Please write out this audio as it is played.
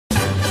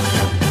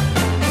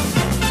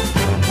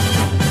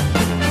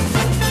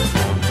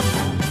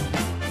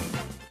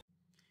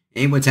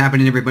Hey, what's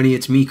happening, everybody?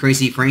 It's me,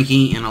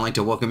 Crazyfrankie, and I'd like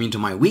to welcome you to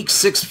my Week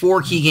 6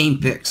 4 key game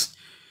picks.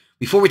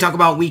 Before we talk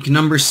about Week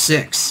number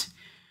 6,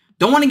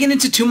 don't want to get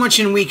into too much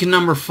in Week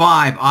number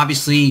 5.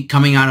 Obviously,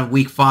 coming out of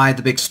Week 5,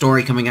 the big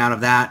story coming out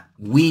of that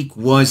week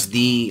was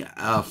the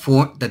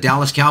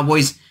Dallas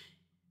Cowboys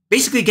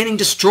basically getting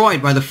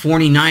destroyed by the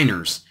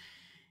 49ers.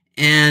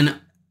 And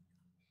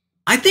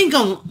I think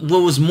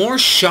what was more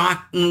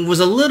shocking was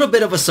a little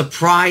bit of a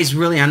surprise,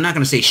 really. I'm not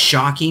going to say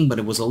shocking, but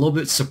it was a little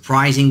bit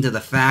surprising to the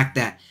fact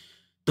that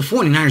the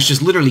 49ers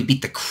just literally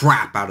beat the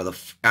crap out of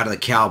the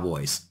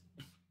Cowboys.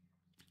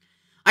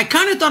 I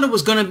kind of thought it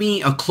was going to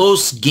be a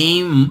close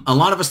game. A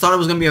lot of us thought it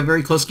was going to be a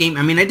very close game.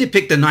 I mean, I did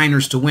pick the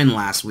Niners to win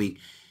last week,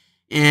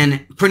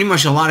 and pretty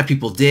much a lot of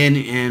people did,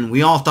 and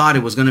we all thought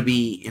it was going to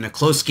be in a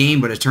close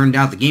game, but it turned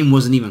out the game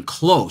wasn't even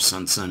close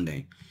on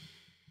Sunday.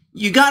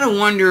 You got to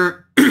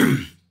wonder,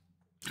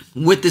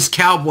 with this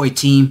Cowboy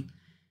team,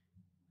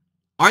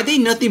 are they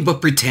nothing but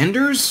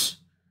pretenders?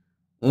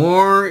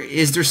 Or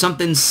is there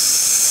something,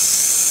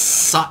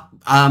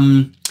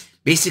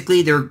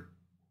 basically they're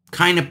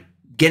kind of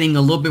getting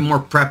a little bit more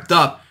prepped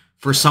up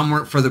for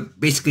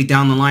basically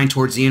down the line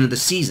towards the end of the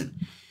season.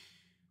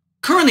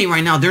 Currently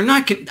right now,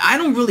 I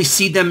don't really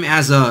see them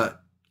as a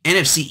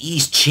NFC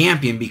East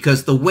champion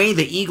because the way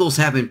the Eagles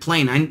have been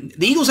playing,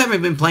 the Eagles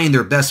haven't been playing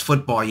their best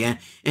football yet,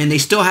 and they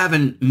still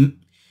haven't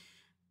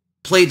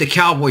played the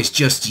Cowboys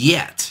just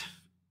yet.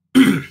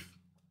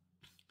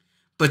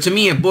 But to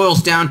me, it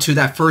boils down to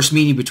that first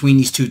meeting between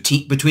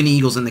between the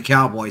Eagles and the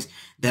Cowboys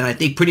that I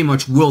think pretty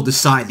much will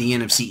decide the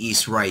NFC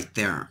East right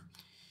there.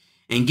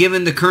 And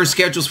given the current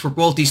schedules for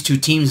both these two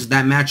teams,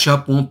 that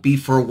matchup won't be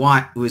for a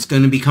while. It's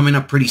going to be coming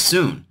up pretty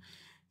soon.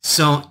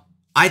 So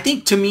I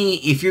think, to me,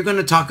 if you're going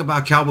to talk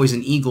about Cowboys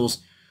and Eagles,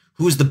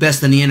 who's the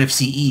best in the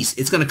NFC East,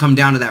 it's going to come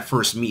down to that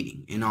first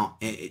meeting,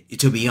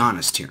 to be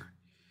honest here.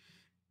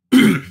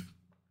 And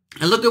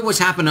look at what's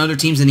happened to other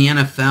teams in the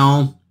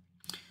NFL.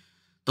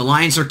 The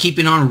Lions are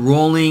keeping on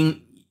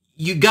rolling.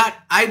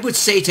 I would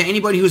say to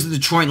anybody who's a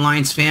Detroit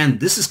Lions fan,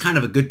 this is kind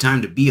of a good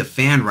time to be a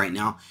fan right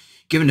now,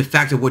 given the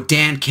fact of what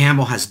Dan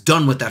Campbell has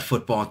done with that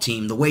football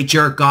team, the way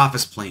Jared Goff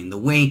is playing, the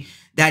way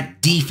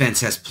that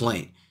defense has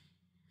played.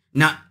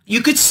 Now,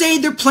 you could say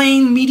they're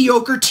playing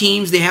mediocre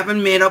teams. They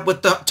haven't made up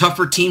with the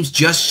tougher teams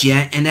just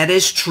yet, and that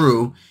is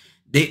true.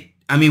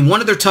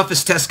 One of their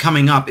toughest tests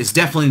coming up is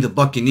definitely the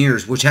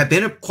Buccaneers, which have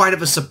been quite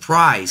of a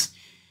surprise.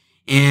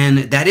 And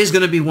that is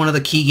going to be one of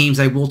the key games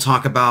I will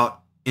talk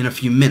about in a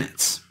few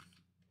minutes.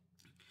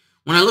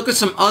 When I look at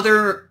some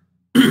other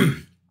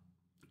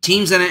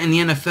teams in the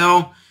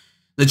NFL,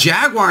 the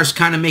Jaguars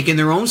kind of making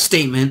their own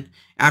statement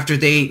after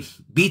they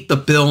beat the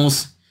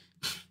Bills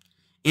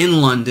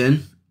in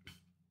London.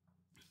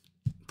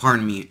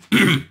 Pardon me.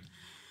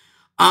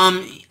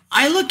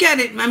 I look at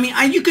it,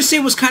 you could say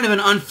it was kind of an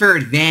unfair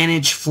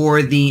advantage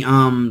for the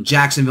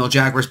Jacksonville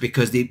Jaguars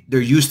because they're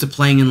used to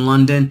playing in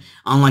London.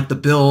 Unlike the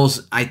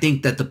Bills, I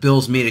think that the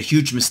Bills made a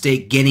huge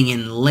mistake getting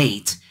in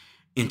late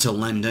into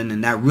London,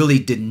 and that really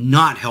did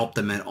not help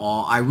them at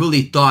all. I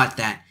really thought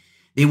that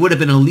they would have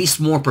been at least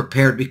more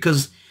prepared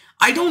because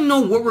I don't know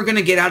what we're going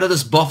to get out of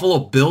this Buffalo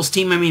Bills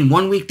team.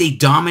 One week they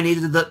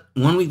dominated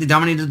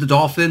the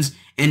Dolphins,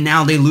 and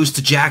now they lose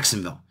to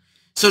Jacksonville.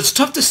 So it's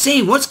tough to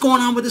say what's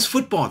going on with this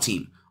football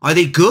team. Are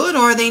they good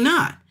or are they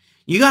not?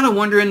 You got to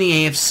wonder in the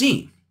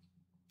AFC.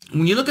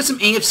 When you look at some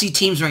AFC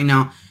teams right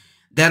now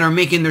that are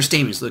making their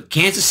statements, look,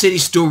 Kansas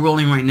City's still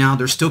rolling right now.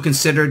 They're still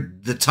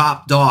considered the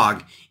top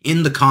dog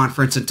in the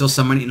conference until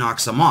somebody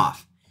knocks them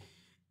off.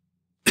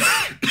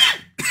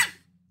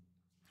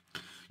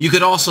 You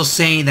could also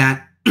say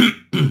that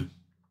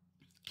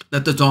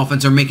that the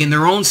Dolphins are making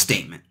their own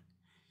statement.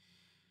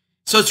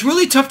 So it's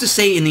really tough to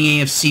say in the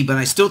AFC, but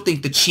I still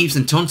think the Chiefs,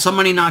 until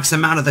somebody knocks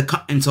them out of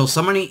until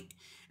somebody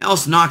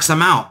else knocks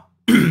them out,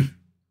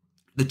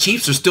 the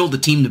Chiefs are still the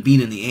team to beat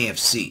in the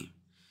AFC.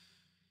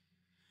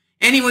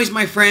 Anyways,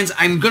 my friends,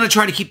 I'm going to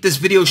try to keep this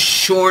video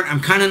short. I'm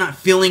kind of not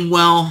feeling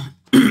well.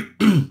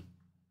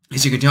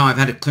 As you can tell, I've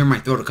had to clear my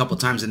throat a couple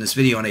times in this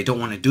video, and I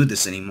don't want to do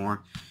this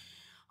anymore.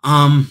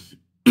 I'm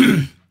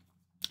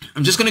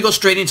just going to go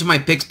straight into my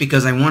picks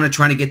because I want to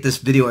try to get this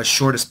video as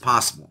short as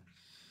possible.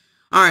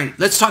 All right,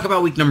 let's talk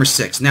about week number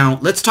 6. Now,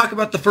 let's talk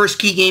about the first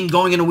key game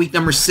going into week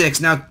number 6.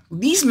 Now,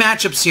 these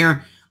matchups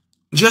here,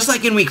 just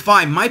like in week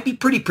 5, might be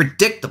pretty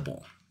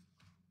predictable.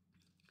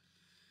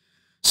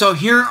 So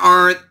here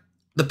are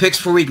the picks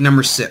for week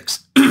number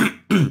 6.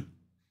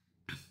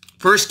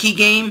 First key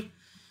game,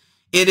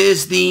 it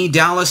is the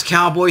Dallas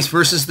Cowboys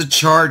versus the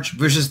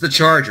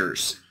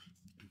Chargers.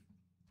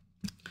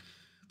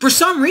 For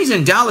some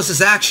reason, Dallas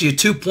is actually a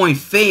 2-point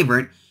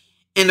favorite.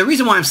 And the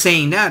reason why I'm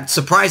saying that,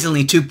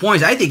 surprisingly 2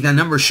 points, I think that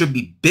number should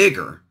be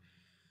bigger.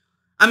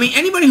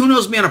 Anybody who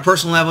knows me on a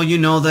personal level, you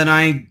know that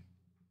I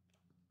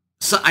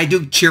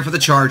do cheer for the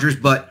Chargers,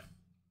 but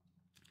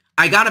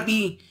I got to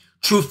be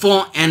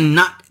truthful and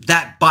not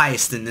that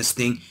biased in this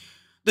thing.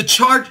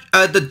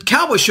 The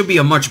Cowboys should be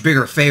a much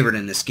bigger favorite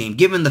in this game,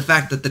 given the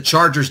fact that the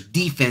Chargers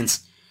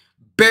defense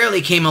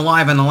barely came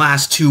alive in the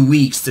last 2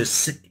 weeks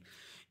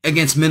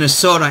against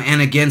Minnesota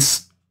and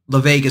against the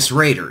Vegas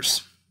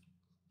Raiders.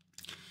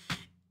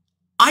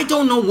 I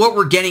don't know what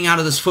we're getting out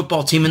of this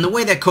football team and the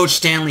way that Coach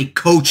Stanley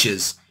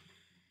coaches.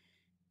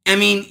 I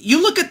mean,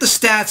 you look at the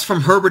stats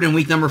from Herbert in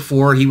week number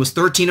 4. He was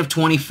 13 of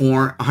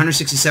 24,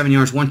 167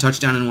 yards, 1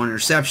 touchdown, and 1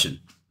 interception.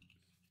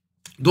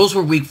 Those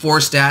were week 4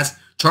 stats.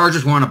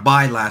 Chargers were on a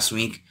bye last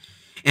week.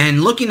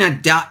 And looking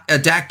at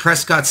Dak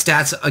Prescott's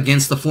stats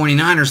against the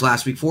 49ers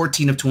last week,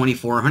 14 of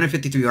 24,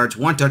 153 yards,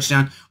 1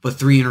 touchdown, but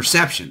 3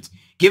 interceptions,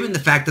 given the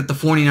fact that the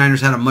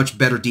 49ers had a much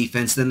better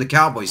defense than the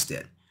Cowboys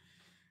did.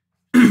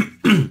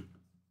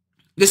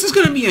 This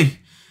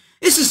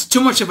is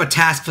too much of a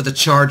task for the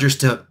Chargers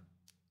to...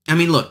 I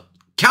mean, look,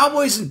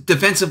 Cowboys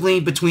defensively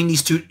in this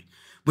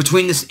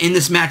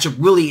matchup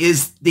really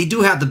is... They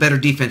do have the better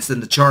defense than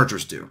the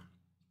Chargers do.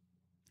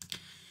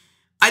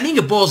 I think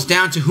it boils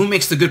down to who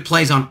makes the good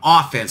plays on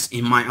offense,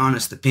 in my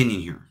honest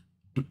opinion here.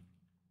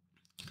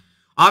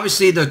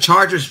 Obviously, the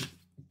Chargers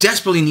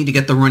desperately need to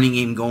get the running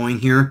game going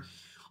here.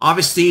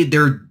 Obviously,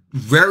 they're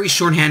very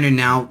shorthanded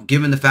now,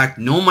 given the fact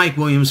no Mike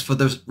Williams for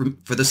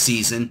the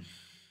season,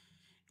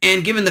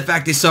 and given the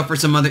fact they suffered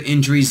some other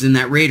injuries in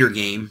that Raider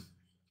game.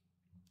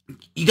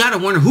 You got to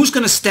wonder who's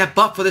going to step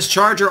up for this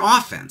Charger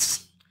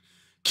offense.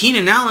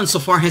 Keenan Allen so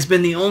far has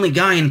been the only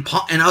guy, and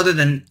other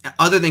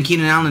than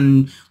Keenan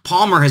Allen,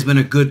 Palmer has been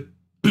a good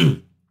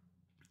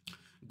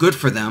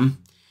for them.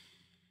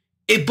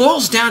 It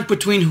boils down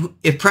between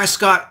if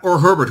Prescott or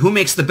Herbert, who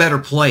makes the better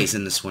plays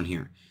in this one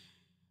here.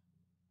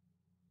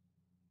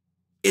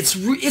 It's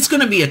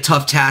going to be a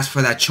tough task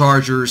for that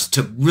Chargers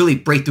to really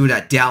break through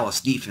that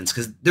Dallas defense,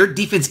 because their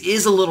defense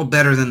is a little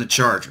better than the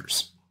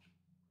Chargers.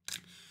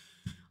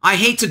 I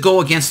hate to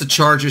go against the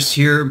Chargers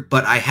here,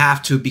 but I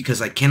have to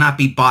because I cannot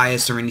be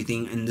biased or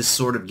anything in this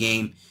sort of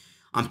game.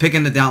 I'm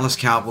picking the Dallas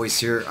Cowboys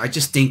here. I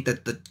just think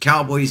that the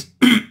Cowboys...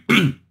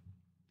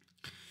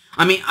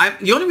 I mean,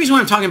 the only reason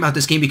why I'm talking about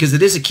this game because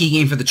it is a key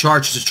game for the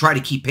Chargers to try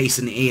to keep pace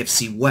in the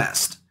AFC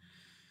West.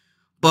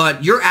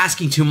 But you're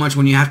asking too much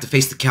when you have to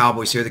face the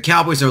Cowboys here. The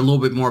Cowboys are a little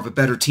bit more of a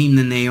better team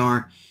than they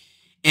are.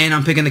 And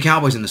I'm picking the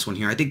Cowboys in this one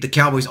here. I think the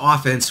Cowboys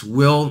offense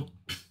will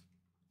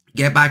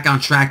get back on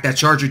track. That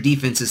Charger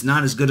defense is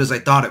not as good as I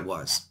thought it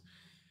was.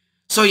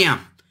 So yeah,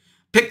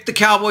 pick the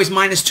Cowboys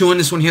 -2 in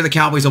this one here. The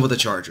Cowboys over the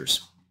Chargers.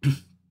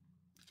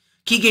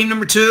 Key game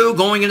number 2,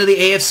 going into the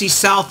AFC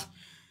South.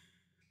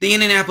 The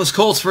Indianapolis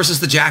Colts versus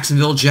the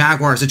Jacksonville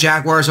Jaguars. The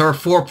Jaguars are a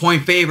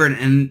 4-point favorite,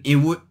 and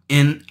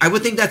I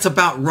would think that's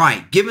about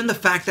right, given the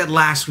fact that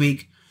last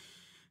week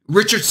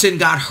Richardson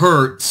got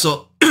hurt,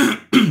 so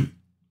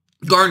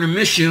Gardner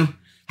Minshew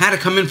had to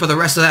come in for the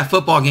rest of that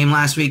football game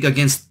last week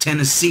against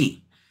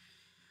Tennessee.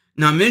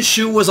 Now,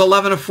 Minshew was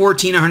 11 of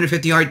 14,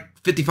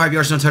 55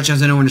 yards, no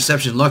touchdowns, and no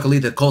interceptions. Luckily,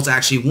 the Colts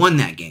actually won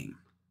that game.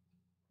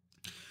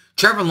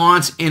 Trevor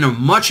Lawrence in a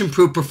much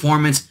improved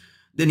performance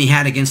than he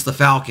had against the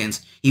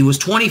Falcons. He was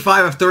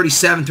 25 of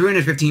 37,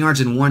 315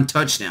 yards, and 1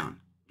 touchdown.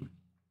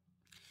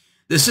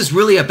 This is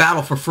really a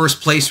battle for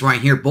first place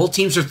right here. Both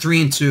teams are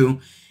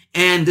 3-2,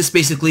 and this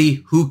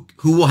basically who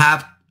will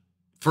have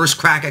first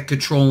crack at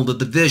control of the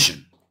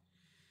division.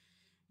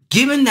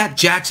 Given that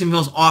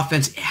Jacksonville's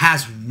offense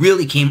has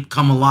really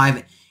come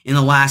alive in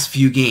the last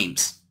few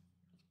games,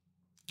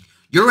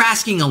 you're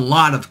asking a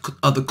lot of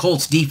the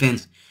Colts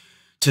defense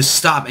to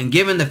stop. And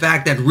given the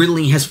fact that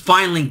Ridley has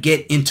finally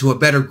get into a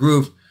better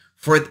groove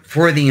for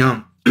the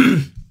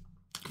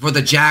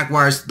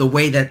Jaguars, the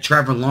way that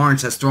Trevor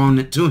Lawrence has thrown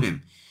it to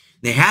him,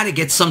 they had to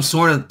get some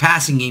sort of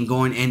passing game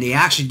going, and they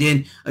actually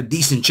did a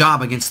decent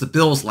job against the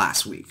Bills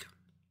last week.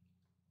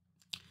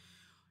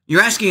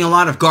 You're asking a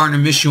lot of Gardner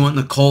Minshew and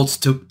the Colts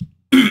to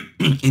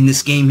in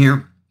this game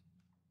here.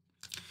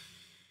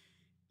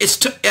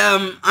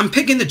 I'm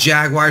picking the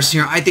Jaguars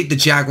here. I think the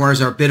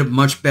Jaguars are a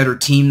much better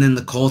team than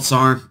the Colts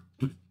are.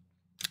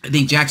 I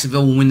think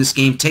Jacksonville will win this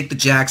game. Take the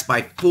Jags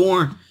by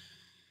 4.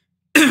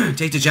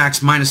 Take the Jags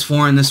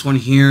 -4 in this one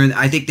here.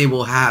 I think they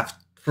will have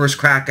first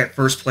crack at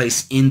first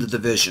place in the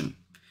division.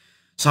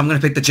 So I'm going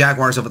to pick the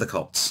Jaguars over the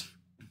Colts.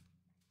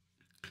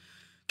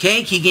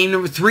 Okay, key game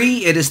number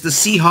 3. It is the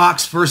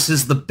Seahawks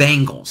versus the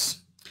Bengals.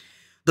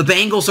 The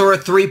Bengals are a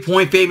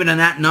 3-point favorite, and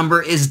that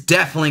number is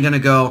definitely going to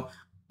go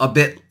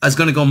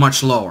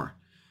much lower.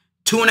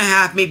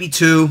 2.5, maybe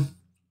 2.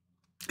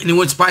 And it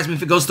wouldn't surprise me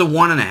if it goes to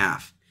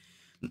 1.5.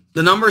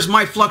 The numbers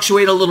might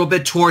fluctuate a little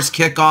bit towards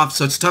kickoff,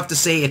 so it's tough to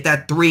say if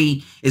that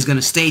 3 is going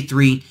to stay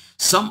 3.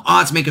 Some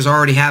odds makers are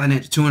already having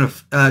it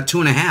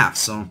 2.5.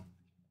 So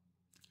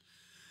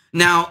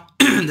now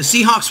the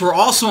Seahawks were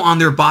also on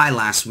their bye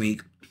last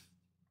week.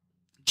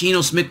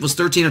 Geno Smith was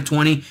 13 of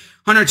 20,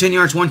 110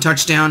 yards, 1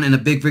 touchdown, and a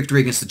big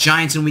victory against the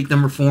Giants in week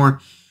number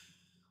 4.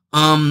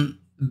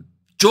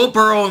 Joe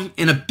Burrow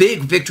in a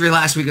big victory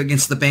last week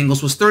against the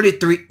Bengals was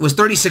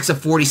 36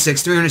 of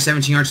 46,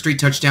 317 yards, 3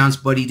 touchdowns,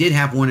 but he did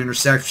have 1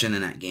 interception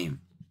in that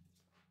game.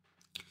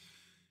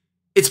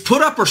 It's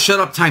put up or shut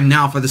up time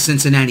now for the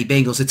Cincinnati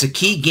Bengals. It's a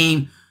key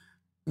game,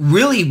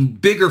 really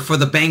bigger for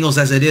the Bengals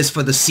as it is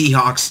for the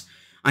Seahawks.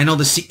 I know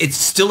it's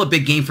still a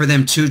big game for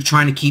them too,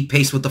 trying to keep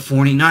pace with the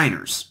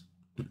 49ers.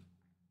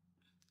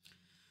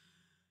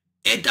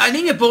 I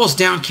think it boils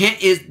down.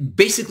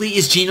 Basically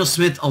is Geno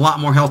Smith a lot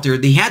more healthier?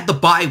 They had the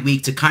bye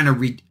week to kind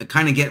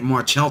of get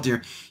much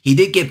healthier. He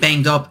did get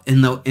banged up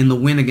in the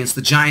win against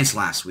the Giants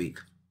last week.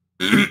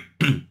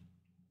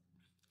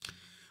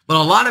 But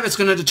a lot of it's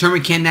going to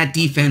determine, can that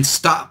defense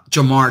stop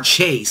Jamar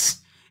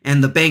Chase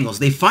and the Bengals.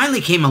 They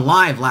finally came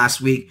alive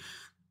last week.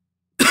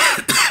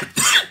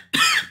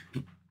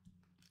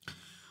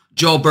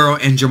 Joe Burrow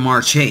and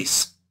Jamar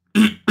Chase.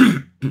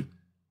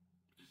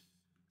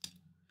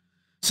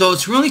 So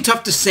it's really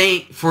tough to say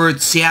for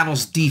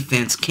Seattle's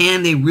defense.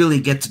 Can they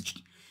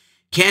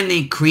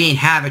create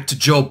havoc to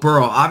Joe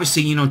Burrow?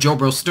 Obviously, you know, Joe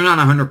Burrow's still not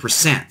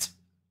 100%.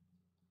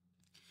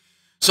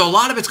 So a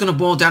lot of it's going to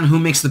boil down to who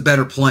makes the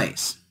better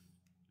plays.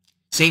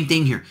 Same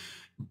thing here.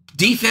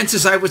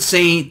 Defenses, I would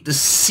say the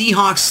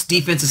Seahawks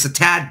defense is a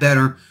tad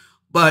better,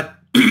 but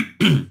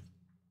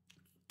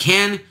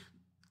can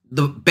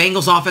the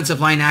Bengals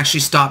offensive line actually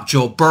stop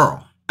Joe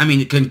Burrow? I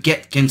mean, it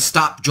can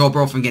stop Joe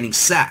Burrow from getting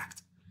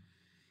sacked.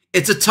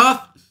 It's a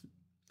tough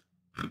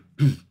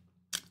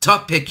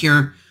pick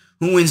here.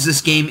 Who wins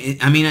this game?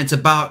 I mean, it's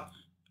about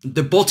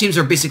both teams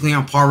are basically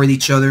on par with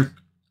each other.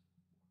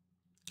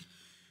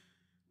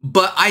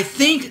 But I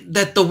think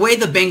that the way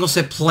the Bengals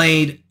have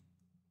played,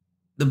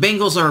 the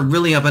Bengals are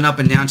really up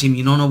and down team.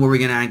 You don't know where we're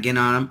going to get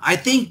on them. I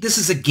think this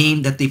is a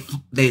game that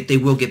they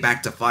will get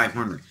back to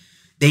 500.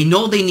 They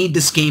know they need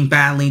this game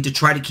badly to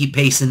try to keep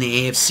pace in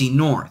the AFC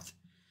North.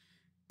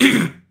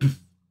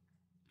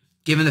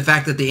 Given the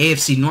fact that the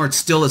AFC North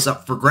still is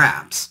up for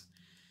grabs.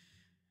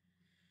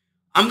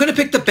 I'm going to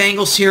pick the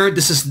Bengals here.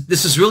 This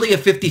is really a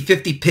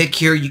 50-50 pick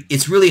here.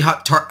 It's really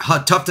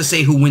tough to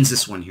say who wins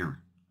this one here.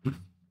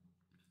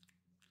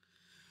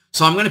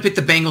 So I'm going to pick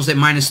the Bengals at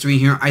 -3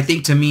 here. I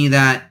think, to me,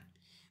 that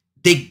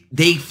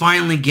they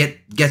finally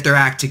get their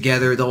act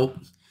together.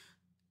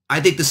 I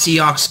think the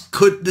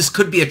Seahawks this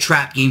could be a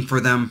trap game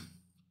for them.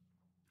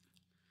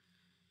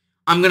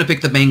 I'm going to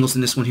pick the Bengals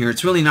in this one here.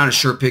 It's really not a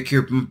sure pick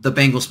here. The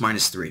Bengals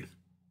 -3.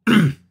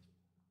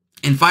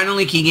 And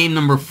finally, key game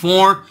number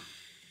 4.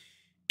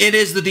 It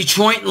is the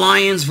Detroit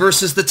Lions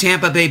versus the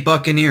Tampa Bay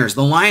Buccaneers.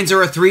 The Lions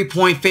are a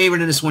 3-point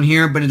favorite in this one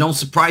here, but it don't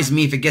surprise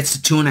me if it gets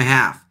to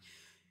 2.5.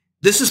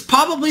 This is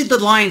probably the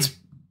Lions'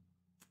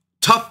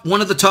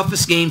 one of the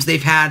toughest games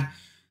they've had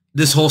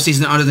this whole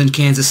season other than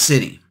Kansas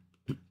City.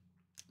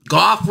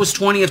 Goff was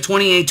 20 of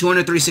 28,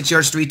 236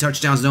 yards, 3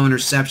 touchdowns, no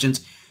interceptions,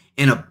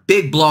 and a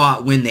big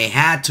blowout win. They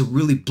had to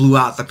really blow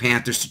out the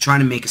Panthers to try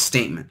to make a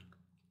statement.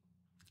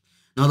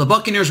 Now, the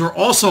Buccaneers were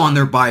also on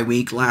their bye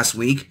week last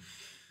week.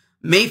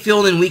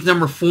 Mayfield in week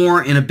number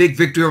 4 in a big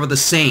victory over the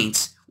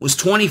Saints was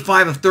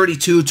 25 of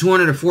 32,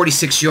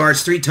 246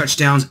 yards, 3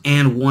 touchdowns,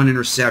 and 1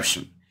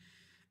 interception.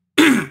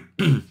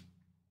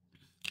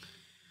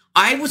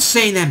 I would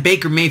say that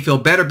Baker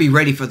Mayfield better be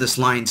ready for this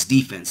Lions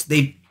defense.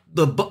 The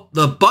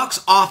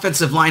Bucs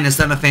offensive line has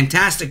done a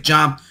fantastic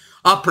job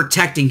of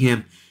protecting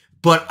him,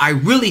 but I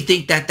really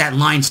think that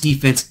Lions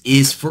defense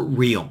is for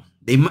real.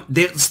 They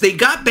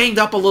got banged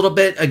up a little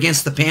bit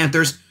against the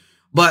Panthers,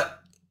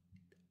 but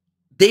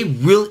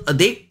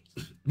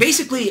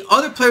basically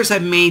other players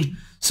have made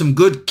some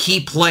good key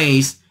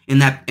plays in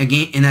that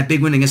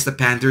big win against the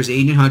Panthers.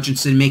 Aiden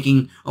Hutchinson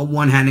making a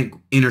one-handed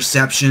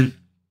interception.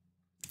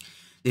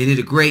 They did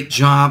a great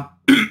job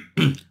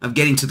of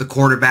getting to the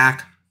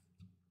quarterback.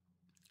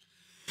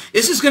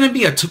 This is going to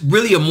be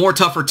really a more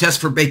tougher test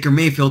for Baker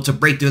Mayfield to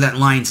break through that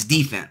Lions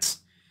defense.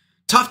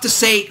 Tough to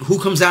say who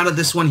comes out of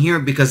this one here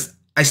because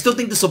I still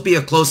think this will be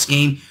a close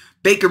game.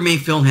 Baker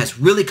Mayfield has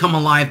really come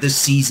alive this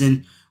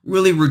season,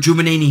 really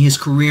rejuvenating his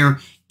career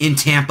in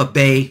Tampa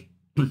Bay.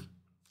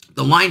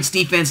 The Lions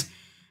defense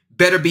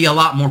better be a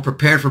lot more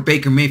prepared for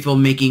Baker Mayfield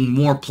making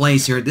more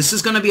plays here. This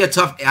is going to be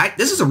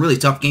this is a really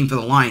tough game for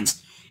the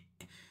Lions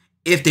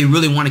if they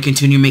really want to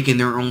continue making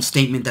their own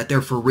statement that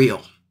they're for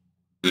real.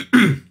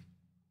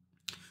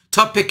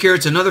 Tough pick here.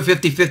 It's another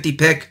 50-50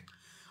 pick.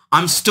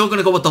 I'm still going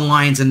to go with the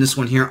Lions in this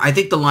one here. I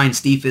think the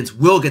Lions defense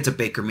will get to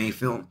Baker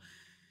Mayfield.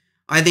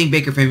 I think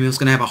Baker Mayfield's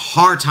going to have a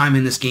hard time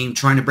in this game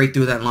trying to break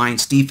through that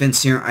Lions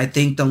defense here. I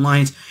think the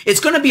Lions,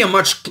 it's going to be a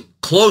much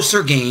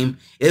closer game.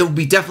 It will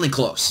be definitely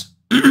close.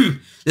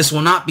 This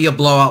will not be a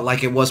blowout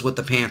like it was with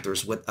the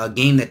Panthers, with a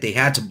game that they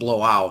had to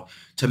blow out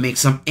to make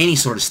any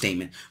sort of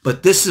statement.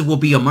 But this will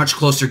be a much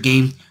closer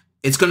game.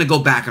 It's going to go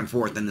back and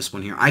forth in this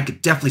one here. I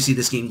could definitely see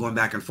this game going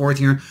back and forth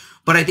here.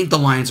 But I think the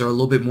Lions are a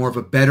little bit more of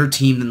a better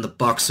team than the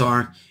Bucs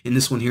are in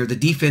this one here. The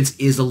defense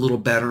is a little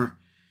better.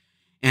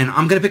 And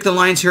I'm going to pick the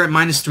Lions here at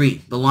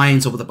 -3. The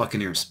Lions over the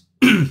Buccaneers.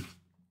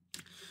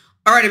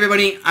 All right,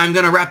 everybody. I'm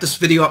going to wrap this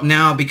video up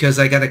now because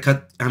I got to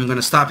cut. I'm going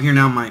to stop here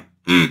now.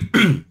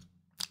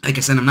 Like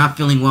I said, I'm not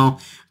feeling well.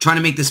 I'm trying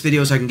to make this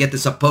video so I can get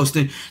this up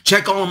posted.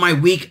 Check all of my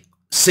week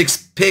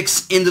 6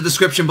 picks in the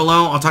description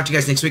below. I'll talk to you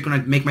guys next week when I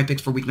make my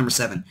picks for week number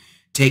 7.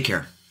 Take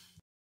care.